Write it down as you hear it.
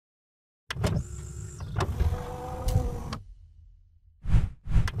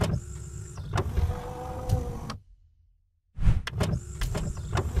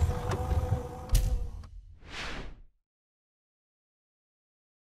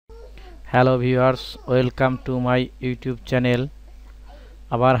Hello viewers, welcome to my YouTube channel.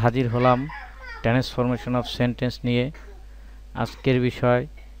 আবার হাজির হলাম ট্রান্সফরমেশন অফ সেন্টেন্স নিয়ে। আজকের বিষয়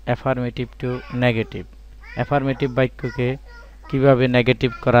অ্যাফার্মেটিভ টু নেগেটিভ। অ্যাফার্মেটিভ বাক্যকে কিভাবে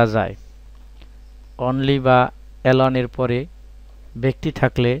নেগেটিভ করা যায়। অনলি বা অ্যালন এর পরে ব্যক্তি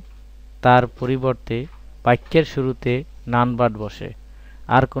থাকলে তার পরিবর্তে বাক্যের শুরুতে নান বাট বসে,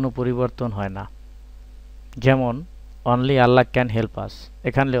 আর কোনো পরিবর্তন হয় না। যেমন only Allah can help us.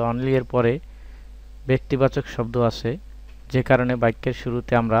 এখানে অনলি এর পরে ব্যক্তিবাচক শব্দ আছে, যে কারণে বাক্যের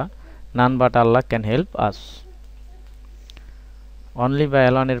শুরুতে আমরা none but Allah can help us. Only বা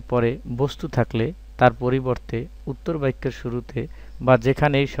অ্যালনের পরে বস্তু থাকলে তার পরিবর্তে উত্তর বাক্যের শুরুতে বা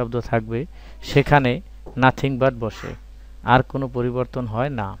যেখানে এই শব্দ থাকবে সেখানে নাথিং বাট বসে, আর কোনো পরিবর্তন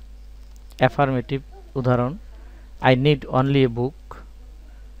হয় না। অ্যাফার্মেটিভ উদাহরণ: I need only a book.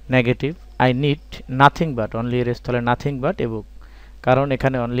 Negative: I need nothing but. Only এর স্থলে নাথিং বাট এ বুক, কারণ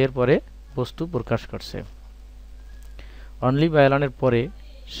এখানে অনলি এর পরে বস্তু প্রকাশ করছে। অনলি বা অ্যালনের পরে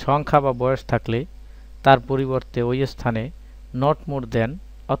সংখ্যা বা বয়স থাকলে তার পরিবর্তে ওই স্থানে নট মোর দ্যান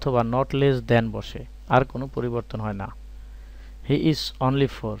অথবা নট লেস দ্যান বসে, আর কোনো পরিবর্তন হয় না। He is only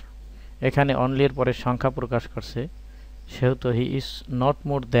 4। এখানে অনলি এর পরে সংখ্যা প্রকাশ করছে, সেহেতু he is not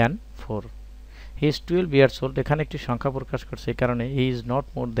more than 4। He is 12 years old. এখানে একটি সংখ্যা প্রকাশ করছে, এই কারণে he is not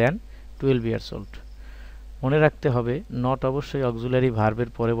more than 12 years old. মনে রাখতে হবে, নট অবশ্যই অক্সিলারি ভার্বের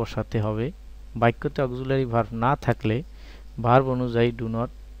পরে বসাতে হবে। বাক্যতে অক্সিলারি ভার্ব না থাকলে ভার্ব অনুযায়ী do not,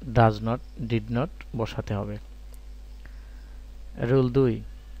 does not, did not বসাতে হবে। রুল 2: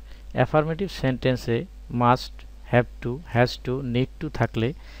 অ্যাফার্মেটিভ সেন্টেন্সে must, have to, has to, need to থাকলে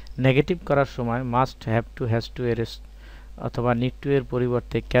নেগেটিভ করার সময় must, have to, has to এর অথবা নিড টু এর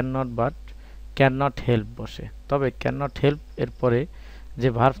পরিবর্তে can not but can not help বসে। তবে ক্যান নট হেল্প এর পরে যে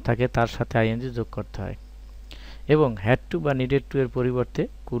ভার্ব থাকে তার সাথে আইএনজি যোগ করতে হয়। এবং হ্যাড টু বা নিডেড টু এর পরিবর্তে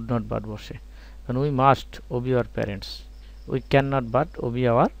কুড নট বাট বসে। কারণ we must Obi our parents, we can not but Obi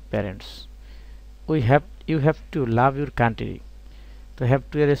our parents. You have to love your country. তো হ্যাভ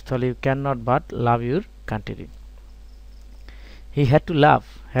টু এর স্থলে you can not but love your country. He had to love.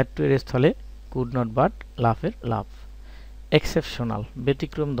 Had to এর স্থলে could not but লাভ এর লাভ। Exceptional,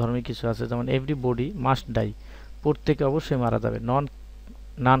 ব্যতিক্রম ধর্মী কিছু আছে, যেমন এভরিবডি মাস্ট ডাই। প্রত্যেকে অবশ্যই মারা যাবে।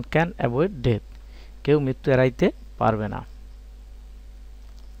 None can avoid death. কেউ মৃত্যু এড়াইতে পারবে না।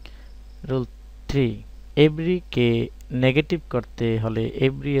 রুল 3: এভরি কে নেগেটিভ করতে হলে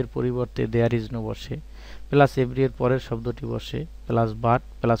এভরি এর পরিবর্তে দেয়ার ইজ নো বসে, প্লাস এভরি এর পরের শব্দটি বসে, প্লাস বাট,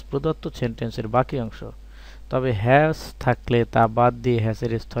 প্লাস প্রদত্ত সেন্টেন্সের বাকি অংশ। তবে হ্যাজ থাকলে তা বাদ দিয়ে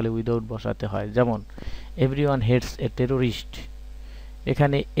হ্যাজের স্থলে উইদাউট বসাতে হয়। যেমন এভরিওয়ান হেটস এ টেরোরিস্ট।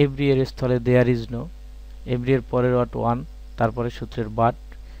 এখানে এভরি এর স্থলে দেয়ার ইজ নো, এভরি এর পরের ওয়ান, তারপরে সূত্রের বাট,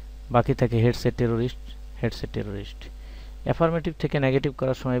 বাকি থাকে হেটস এ টেরোরিস্ট, হেটস এ টেরোরিস্ট। অ্যাফার্মেটিভ থেকে নেগেটিভ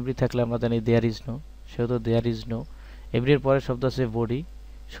করার সময় এভরি থাকলে আমরা জানি দেয়ার ইজ নো, সেহেতু দেয়ার ইজ নো। এভরি এর পরের শব্দ আছে বডি,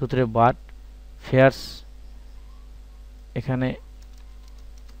 সূত্রে বাট, ফেয়ার্স, এখানে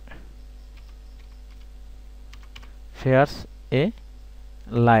fairs a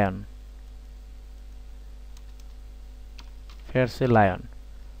lion, fairs a lion.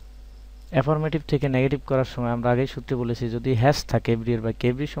 Affirmative থেকে নেগেটিভ করার সময় আমরা আগেই সূত্রে বলেছি, যদি হ্যাজ থাকে এভরি এর বাক্যে,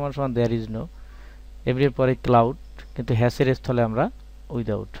 এভরি সমান সমান দেয়ার ইজ নো, এভরি এর পরে ক্লাউড, কিন্তু হ্যাসের স্থলে আমরা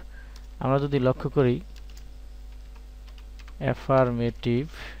উইদাউট। আমরা যদি লক্ষ্য করি, অ্যাফার্মেটিভ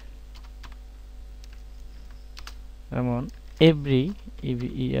যেমন every,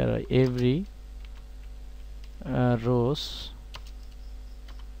 every rose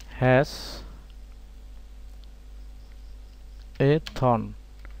has a thorn,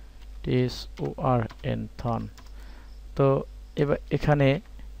 THORN, thorn. তো এবার এখানে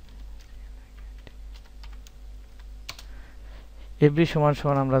এভরি সমান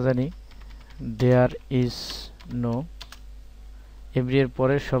সমান আমরা জানি দেয়ার ইজ নো, এভরি এর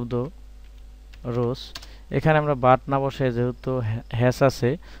পরের শব্দ রোজ। এখানে আমরা বাট না বসে যেহেতু হ্যাজ আছে,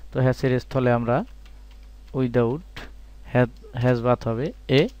 তো হ্যাসের স্থলে আমরা উইদাউট হ্যাজ বাত হবে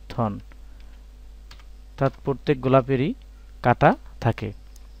এ থর্ন। তার প্রত্যেক গোলাপেরই কাটা থাকে।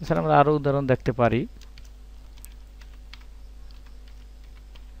 এছাড়া আমরা আরো উদাহরণ দেখতে পারি,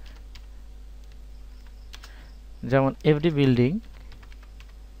 যেমন every building,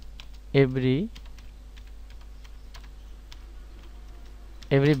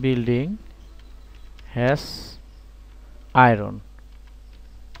 every building has iron,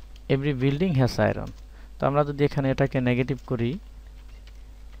 every building has iron. তো আমরা যদি এখানে এটাকে নেগেটিভ করি,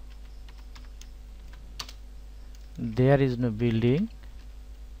 there is no building,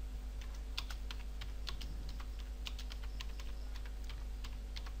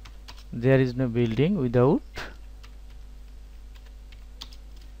 there is no building without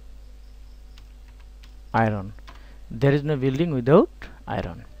iron. There is no building without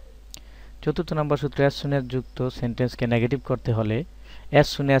iron. চতুর্থ নম্বর সূত্র as soon as যুক্ত সেন্টেন্সকে নেগেটিভ করতে হলে as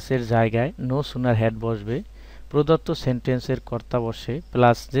soon as এর জায়গায় no sooner had বসবে, প্রদত্ত সেন্টেন্সের কর্তা বসে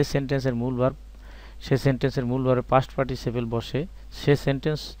প্লাস যে সেন্টেন্সের মূল ভার্ব সে সেন্টেন্সের মূল ভার্বের পাস্ট পার্টিসিপেল বসে, সে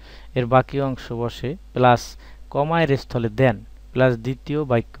সেন্টেন্স এর বাকি অংশ বসে প্লাস কমা এর স্থলে দেন প্লাস দ্বিতীয়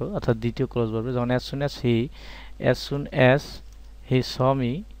বাক্য অর্থাৎ দ্বিতীয় ক্লোজ ভার্ব, যেমন as soon as he saw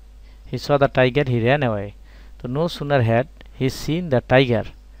me he saw the tiger he ran away. তো no sooner had he seen the tiger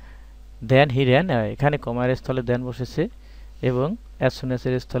then he ran away, এখানে কমা এর স্থলে দেন বসেছে এবং as soon as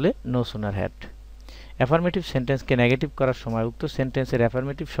এর স্থলে no sooner had. Affirmative সেন্টেন্সকে negative করার সময় উক্ত সেন্টেন্সের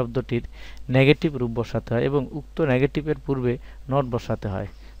অ্যাফার্মেটিভ শব্দটির নেগেটিভ রূপ বসাতে হয় এবং উক্ত নেগেটিভের পূর্বে নট বসাতে হয়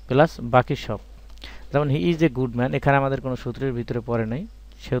প্লাস বাকি সব। যেমন he is a good man, এখানে আমাদের কোনো সূত্রের ভিতরে পড়ে নাই,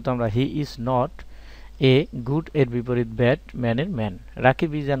 সেহেতু আমরা he is not a good এর বিপরীত ব্যাড, ম্যানের man.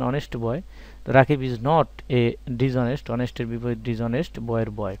 Rakib is an honest boy, তো Rakib is not a dishonest, অনেস্টের বিপরীত ডিসঅনেস্ট, বয়ের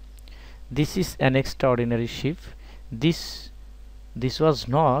বয়। This is an extraordinary sheep, this was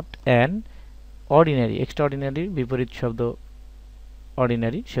not an ordinary, এক্সট্রাঅর্ডিনারির বিপরীত শব্দ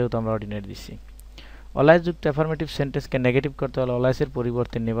অর্ডিনারি, সেহেতু আমরা অর্ডিনারি দিচ্ছি। অলওয়েজ যুক্ত অ্যাফার্মেটিভ সেন্টেন্সকে নেগেটিভ করতে হলে অলওয়েজের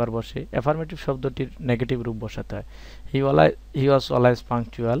পরিবর্তে নেভার বসে অ্যাফার্মেটিভ শব্দটির নেগেটিভ রূপ বসাতে হয়। হি ওয়াজ অলওয়েজ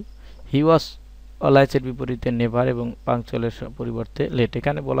পাংচুয়াল, হি ওয়াজ অলওয়েজের বিপরীতে নেভার এবং পাংচুয়ালের পরিবর্তে লেট,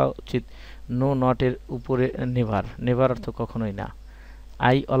 এখানে বলা উচিত নো নট এর উপরে নেভার, নেভার অর্থ কখনোই না।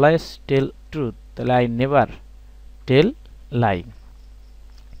 আই অলওয়েজ টেল ট্রুথ, তাহলে I never tell lie.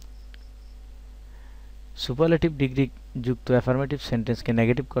 Superlative degree যুক্ত অ্যাফার্মেটিভ সেন্টেন্সকে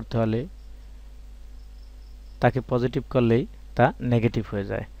নেগেটিভ করতে হলে তাকে পজিটিভ করলেই তা নেগেটিভ হয়ে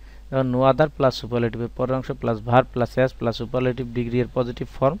যায়। যেমন নো আদার প্লাস সুপারলেটিভের পরের অংশ plus verb plus S plus superlative degree এর positive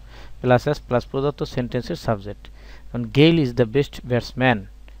form plus S plus প্রদত্ত সেন্টেন্সের সাবজেক্ট। যেমন Gayle is the best batsman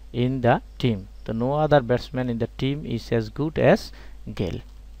in the team, তো no other batsman in the team is as good as Gayle.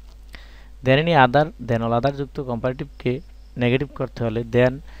 Than any other, then all other যুক্ত কম্পারেটিভকে negative করতে হলে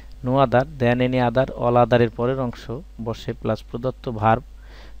দেন no other, than any other, all আদারের পরের অংশ বসে plus প্রদত্ত verb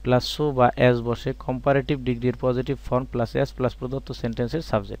plus so বা S বসে কম্পারেটিভ ডিগ্রির positive form plus S plus প্রদত্ত সেন্টেন্সের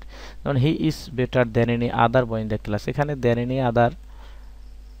সাবজেক্ট। যেমন he is better than any other boy in the class, এখানে দেন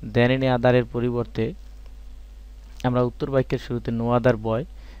এনি আদারের পরিবর্তে আমরা উত্তর বাক্যের শুরুতে নো আদার বয়,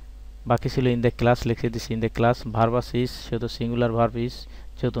 বাকি ছিল ইন দ্য ক্লাস, লিখে দিচ্ছি ইন দ্য ক্লাস। ভার্ব আছে ইজ, সেহেতু সিঙ্গুলার ভার্ব ইজ,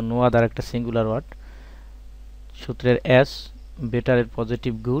 যেহেতু নো আদার একটা সিঙ্গুলার ওয়ার্ড। সূত্রের এস, বেটারের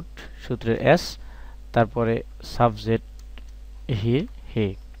পজিটিভ গুড, সূত্রের এস, তারপরে সাবজেক্ট হি হে।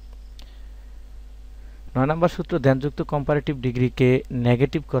 9 নম্বর সূত্র দেনযুক্ত কম্পারেটিভ ডিগ্রিকে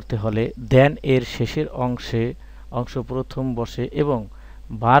নেগেটিভ করতে হলে দেন এর শেষের অংশ প্রথম বসে এবং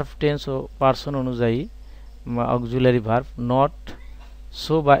ভার্ব টেন্স ও পার্সন অনুযায়ী অক্সিলারি ভার্ব নট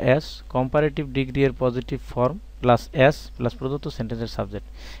সো বা এস কম্পারেটিভ ডিগ্রি এর positive form plus S plus প্রদত্ত সেন্টেন্সের subject.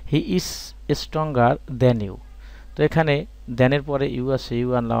 He is stronger than you, তো এখানে দেনের পরে ইউ আছে, ইউ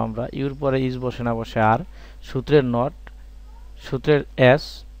আনলাম আমরা, ইউর পরে ইজ বসে না বসে আর, সূত্রের নট, সূত্রের এস,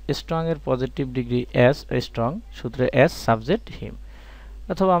 স্ট্রং এর পজিটিভ ডিগ্রি এস স্ট্রং, সূত্রের এস সাবজেক্ট হিম।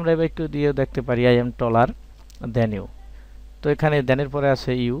 অথবা আমরা এই বাক্য দিয়েও দেখতে পারি I am trawler then you, তো এখানে দেনের পরে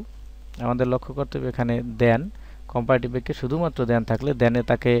আছে ইউ, আমাদের লক্ষ্য করতে হবে এখানে দেন কম্পারেটিভ বাক্যে শুধুমাত্র দেন থাকলে দেনে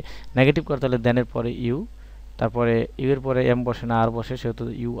তাকে নেগেটিভ করতে হলে দেনের পরে ইউ, তারপরে ইউ এর পরে এম বসে না আর বসে, সেহেতু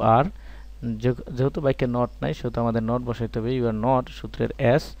ইউ আর, যেহেতু বাক্যে নট নাই সেহেতু আমাদের নট বসাইতে হবে, ইউ আর নট, সূত্রের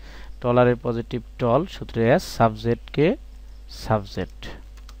এস, টলারের পজিটিভ টল, সূত্রের এস, সাবজেক্টকে সাবজেক্ট।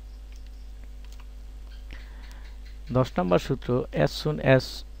 10 নম্বর সূত্র as soon as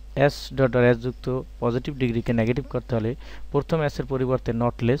s dot s যুক্ত পজিটিভ ডিগ্রিকে নেগেটিভ করতে হলে প্রথম s এর পরিবর্তে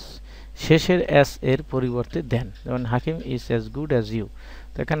নট লেস, শেষের s এর পরিবর্তে দেন। যেমন হাকিম is as good as you,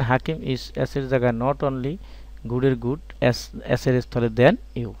 তো এখানে হাকিম ইজ s এর জায়গায় নট অনলি গুডের গুড, s এর স্থলে দেন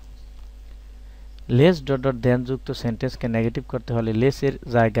ইউ। লেস ডট ডট দেন যুক্ত সেন্টেন্সকে নেগেটিভ করতে হলে লেস এর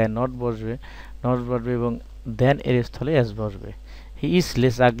জায়গায় নট বসবে এবং দেন এর স্থলে s বসবে। He is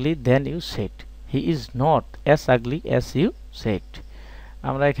less ugly then you said, he is not as ugly as you said।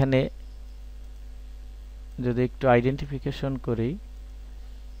 আমরা এখানে যদি একটু আইডেন্টিফিকেশন করি,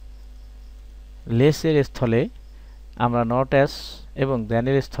 লেস এর স্থলে আমরা নট as এবং দেন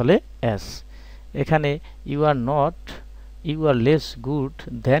এর স্থলে as, এখানে you are not, you R less good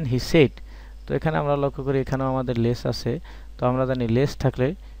then he said, তো এখানে আমরা লক্ষ্য করি এখানেও আমাদের লেস আছে, তো আমরা জানি লেস থাকলে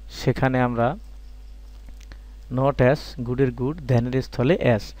সেখানে আমরা নট as, গুডের গুড, দেনের স্থলে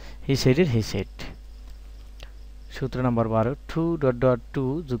as, হি সেড এর হি সেড। সূত্র নম্বর 12 টু ডট ডট টু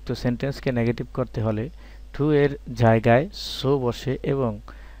যুক্ত সেন্টেন্সকে নেগেটিভ করতে হলে টু এর জায়গায় সো বসে এবং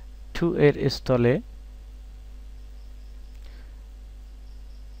টু এর স্থলে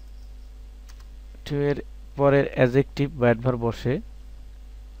টু এর পরের অ্যাডজেক্টিভ বা অ্যাডভার্ব বসে,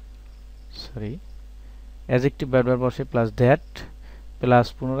 সরি, অ্যাডজেক্টিভ বা অ্যাডভার্ব বসে প্লাস দ্যাট প্লাস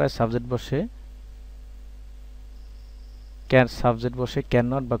পুনরায় সাবজেক্ট বসে, ক্যান সাবজেক্ট বসে ক্যান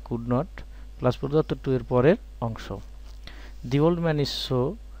নট বা কুড নট প্লাস প্রদত্ত টু এর পরের অংশ। The old man is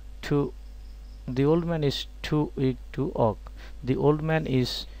two week to walk. The old man is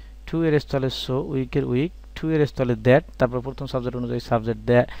two এর স্থলে সো, উইকের উইক, টু এর স্থলে দ্যাট, তারপর প্রথম সাবজেক্ট অনুযায়ী সাবজেক্ট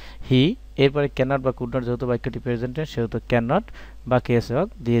দ্য হি, এরপরে ক্যান নট বা কুড নট, যেহেতু বাক্যটি প্রেজেন্ট টেন্স সেহেতু ক্যান নট বা কেএস ওয়াক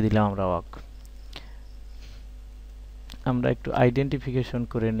দিয়ে দিলাম আমরা ওয়াক। আমরা একটু আইডেন্টিফিকেশন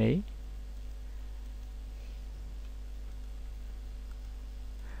করে নেই।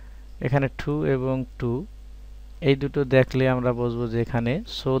 এখানে টু এবং টু এই দুটো দেখলে আমরা বুঝবো যে এখানে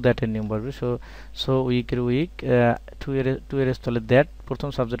সো দ্যাটের নিয়ম বসবে। সো উইকের উইক, টু এর স্থলে দ্যাট, প্রথম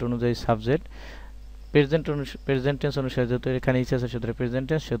সাবজেক্ট অনুযায়ী সাবজেক্ট, প্রেজেন্ট টেন্স অনুসারে যেহেতু এখানে ইচ্ছে আছে সেহেতু প্রেজেন্ট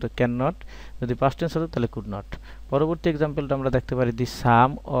টেন্স সেহেতু ক্যান নট, যদি পাস্ট টেন্স হতো তাহলে কুড নট। পরবর্তী এক্সাম্পলটা আমরা দেখতে পারি দি সাম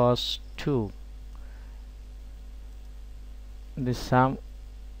ওয়াজ two,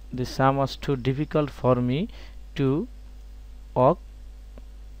 the sum was too difficult for me to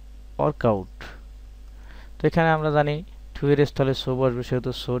work out। তো এখানে আমরা জানি টু এর স্থলে সো বসবে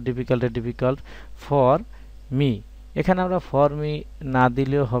সেহেতু সো ডিফিকাল্ট ফর মি, এখানে আমরা ফর মি না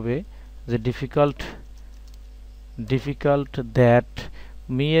দিলেও হবে যে ডিফিকাল্ট দ্যাট,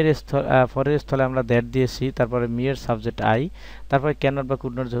 মি এর ফরের স্থলে আমরা দ্যাট দিয়েছি, তারপরে মি এর সাবজেক্ট আই, তারপরে ক্যান নট বা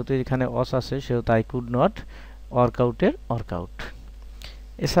কুড নট, যেহেতু এখানে অস আছে সেহেতু আই কুড নট ওয়ার্কআউটের ওয়ার্কআউট।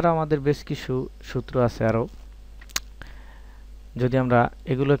 এছাড়া আমাদের বেশ কিছু সূত্র আছে আরও, যদি আমরা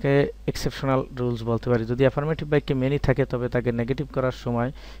এগুলোকে এক্সেপশনাল রুলস বলতে পারি। যদি অ্যাফার্মেটিভ বাক্যে মেনি থাকে তবে তাকে নেগেটিভ করার সময়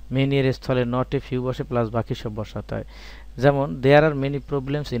মেনি এর স্থলে নট এ ফিউ বসে প্লাস বাকি সব বসাতে হয়। যেমন দেয়ার are many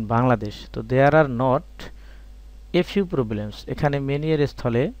problems in Bangladesh, তো দেয়ার are not a few problems, এখানে মেনি এর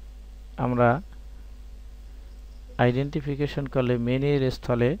স্থলে আমরা আইডেন্টিফিকেশন করলে মেনি এর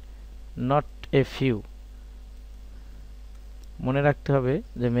স্থলে নট এ ফিউ, মনে রাখতে হবে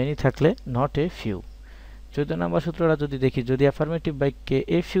যে মেনি থাকলে নট এ ফিউ। 14 নম্বর সূত্রটা যদি দেখি, যদি অ্যাফার্মেটিভ বাক্যে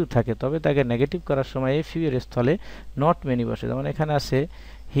এ ফিউ থাকে তবে তাকে নেগেটিভ করার সময় এ ফিউ এর স্থলে নট মেনি বসে। যেমন এখানে আছে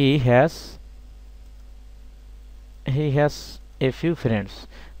he has a few friends,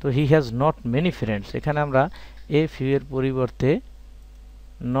 তো he has not many friends, এখানে আমরা এ ফিউ এর পরিবর্তে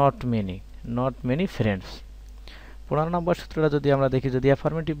নট মেনি ফ্রেন্ডস। 15 নম্বর সূত্রটা যদি আমরা দেখি, যদি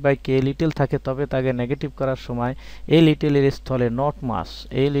অ্যাফার্মেটিভ বাক্যে এ লিটল থাকে তবে তাকে নেগেটিভ করার সময় এ লিটল এর স্থলে নট মাস,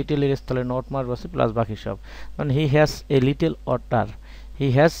 বসে প্লাস বাকি সব। কারণ হি হ্যাজ এ লিটল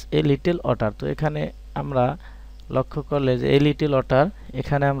অটার, তো এখানে আমরা লক্ষ্য করলে যে এ লিটল অটার,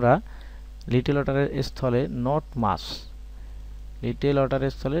 এখানে আমরা লিটল অটারের স্থলে নট মাস, লিটল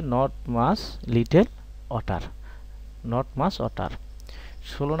অটার।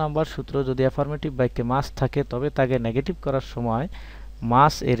 16 নম্বর সূত্র, যদি অ্যাফার্মেটিভ বাক্যে মাস থাকে তবে তাকে নেগেটিভ করার সময়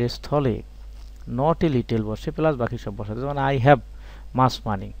মাস এর স্থলে নট এ লিটল বসে প্লাস বাকি সব বসাতে। যেমন আই হ্যাভ মাস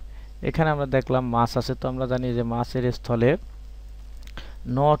মানি, এখানে আমরা দেখলাম মাস আছে, তো আমরা জানি যে মাস এর স্থলে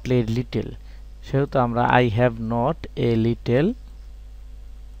নট এ লিটল, সেহেতু আমরা I have not a little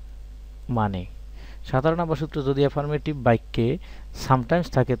মানি। 17 নম্বর সূত্র, যদি অ্যাফার্মেটিভ বাক্যে সামটাইমস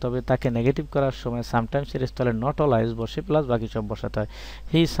থাকে তবে তাকে নেগেটিভ করার সময় সামটাইমস এর স্থলে নট অলওয়েজ বসে প্লাস বাকি সব বসাতে হয়।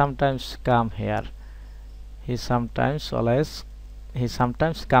 হি সামটাইমস কামস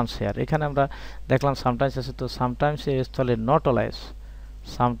হেয়ার, এখানে আমরা দেখলাম সামটাইমস আছে, তো সামটাইমস এর স্থলে নট অলওয়েজ,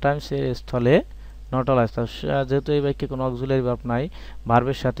 যেহেতু এই বাক্যে কোনো অক্সিলারি ভার্ব নাই,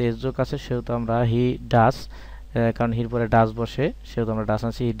 ভার্বের সাথে এস যোগ আছে, সেহেতু আমরা হি ডাজ, কারণ হির পরে ডাজ বসে সেহেতু আমরা ডাজ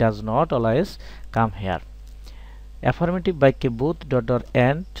আনছি, he does not always come here. Affirmative বাক্যে বোথ ডট অর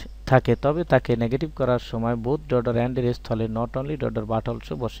অ্যান্ড থাকে তবে তাকে নেগেটিভ করার সময় বোথ ডট অর অ্যান্ড এর স্থলে not only dot or but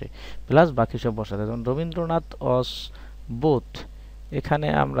also বসে প্লাস বাকি সব বসাতে। যেমন রবীন্দ্রনাথ অস বোথ, এখানে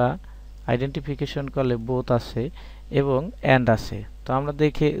আমরা আইডেন্টিফিকেশন করলে বোথ আছে এবং অ্যান্ড আছে, তো আমরা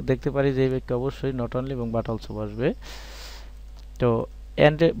দেখতে পারি যে এই বাক্যে অবশ্যই নট অনলি এবং বাট অলসো বসবে। তো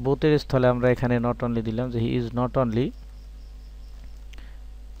অ্যান্ড বোথের স্থলে আমরা এখানে নট অনলি দিলাম, যে he is not only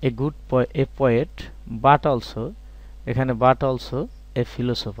a poet but also, এখানে বাট অলসো এ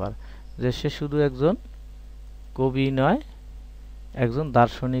ফিলোসোফার, যে সে শুধু একজন কবি নয়, একজন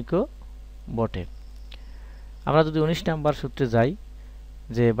দার্শনিকও বটে। আমরা যদি 19 নম্বর সূত্রে যাই,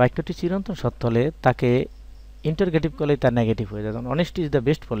 যে বাক্যটি চিরন্তন সত্য হলে তাকে ইন্টারগেটিভ করলে তার নেগেটিভ হয়ে যায়। যেমন honesty is the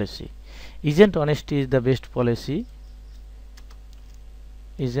best policy, isn't honesty is the best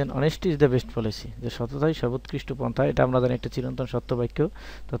policy, যে সততাই সর্বোৎকৃষ্ট পন্থা, এটা আমরা জানি একটা চিরন্তন সত্য বাক্য,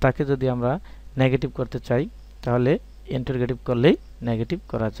 তো তাকে যদি আমরা নেগেটিভ করতে চাই তাহলে ইন্টারগেটিভ করলেই নেগেটিভ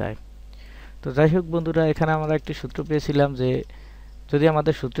করা যায়। তো যাই হোক বন্ধুরা, এখানে আমরা একটি সূত্র পেয়েছিলাম যে যদি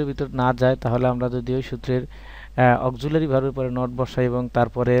আমাদের সূত্রের ভিতর না যায় তাহলে আমরা যদি ওই সূত্রের অক্সিলারি ভার্বের পরে নট বসাই এবং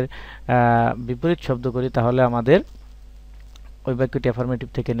তারপরে বিপরীত শব্দ করি তাহলে আমাদের ওই বাক্যটি অ্যাফার্মেটিভ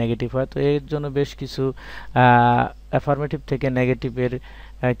থেকে নেগেটিভ হয়। তো এর জন্য বেশ কিছু অ্যাফার্মেটিভ থেকে নেগেটিভের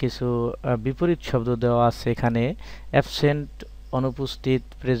কিছু বিপরীত শব্দ দেওয়া আছে এখানে। অ্যাবসেন্ট অনুপস্থিত,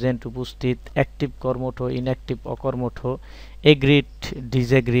 প্রেজেন্ট উপস্থিত, active কর্মঠ, inactive অকর্মঠ, agreed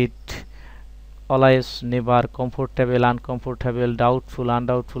disregard, always never, comfortable uncomfortable, doubtful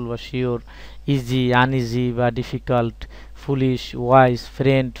আনডাউটফুল বা শিওর, ইজি আনইজি বা ডিফিকাল্ট, ফুলিশ ওয়াইজ,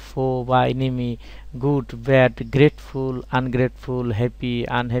 ফ্রেন্ড ফো বা enemy, good bad, grateful ungrateful, happy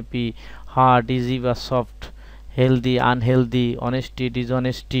unhappy, hard easy বা soft, healthy unhealthy, honesty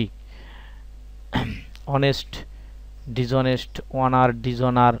dishonesty, honest dishonest, honour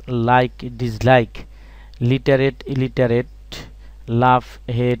dishonour, like dislike, literate illiterate, লাভ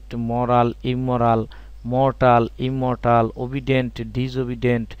হেট, moral immoral, mortal immortal, obedient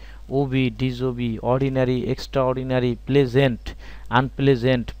disobedient, obe disobe, ordinary extraordinary, pleasant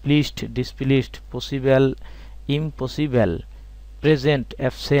unpleasant, pleased displeased, possible impossible, present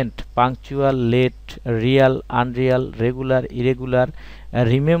absent, punctual late, real unreal, regular irregular,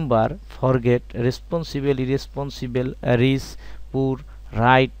 remember forget, responsible irresponsible, rich poor,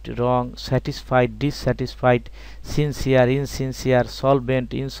 right wrong, satisfied dissatisfied, sincere insincere, solvent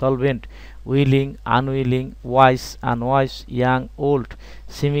insolvent, willing unwilling, wise unwise, young old,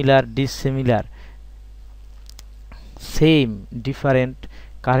 similar dissimilar, same different,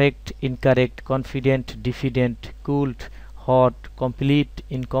 correct incorrect, confident diffident, cooled hot, complete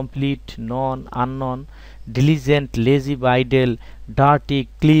incomplete, known unknown, diligent lazy বা idle, dirty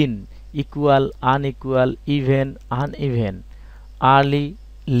clean, equal unequal, even uneven, early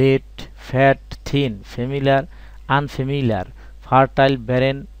late, fat thin, familiar unfamiliar, fertile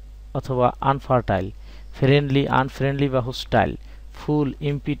barren অথবা unfertile, friendly unfriendly বা hostile, full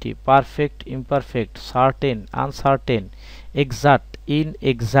empty, perfect imperfect, certain uncertain, exact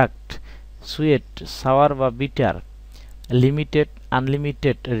inexact, sweet sour বা bitter, limited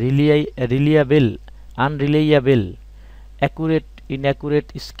unlimited, reliable unreliable, accurate inaccurate,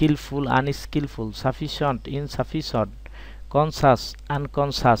 skillful unskillful, sufficient insufficient, conscious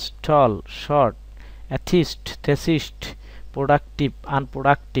unconscious, tall short, atheist theist, productive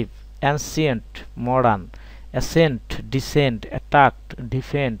unproductive, ancient modern, ascent descent, attacked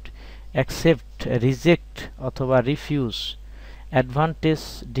defend, accept reject অথবা refuse, advantage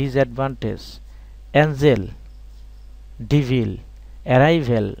disadvantage, angel devil,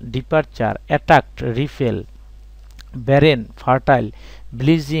 arrival departure, attacked repel, barren fertile,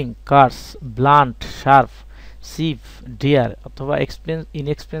 bleaching curse, blunt sharp, sheep deer অথবা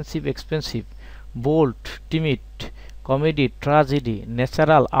inexpensive expensive, bold timid, comedy tragedy,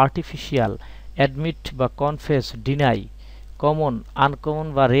 natural artificial, admit বা confess deny, common uncommon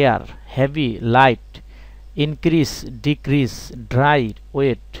বা rare, heavy light, increase decrease, dry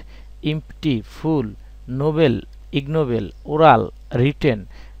wet, empty full, noble ignoble, oral written,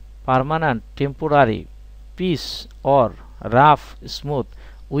 permanent temporary, peace or rough smooth,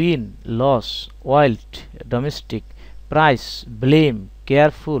 win loss, wild domestic, price blame,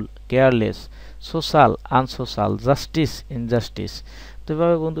 careful careless, social unsocial, justice injustice। তো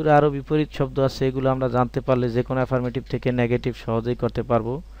এভাবে বন্ধুরা আরও বিপরীত শব্দ আছে, এগুলো আমরা জানতে পারলে যে কোনো অ্যাফার্মেটিভ থেকে নেগেটিভ সহজেই করতে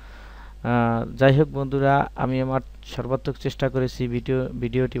পারবো। যাই হোক বন্ধুরা, আমি আমার সর্বাত্মক চেষ্টা করেছি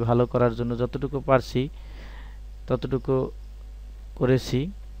ভিডিওটি ভালো করার জন্য, যতটুকু পারছি ততটুকু করেছি।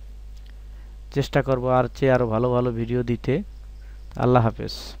 চেষ্টা করব আর চেয়ে আরও ভালো ভালো ভিডিও দিতে। আল্লাহ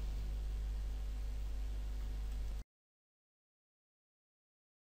হাফেজ।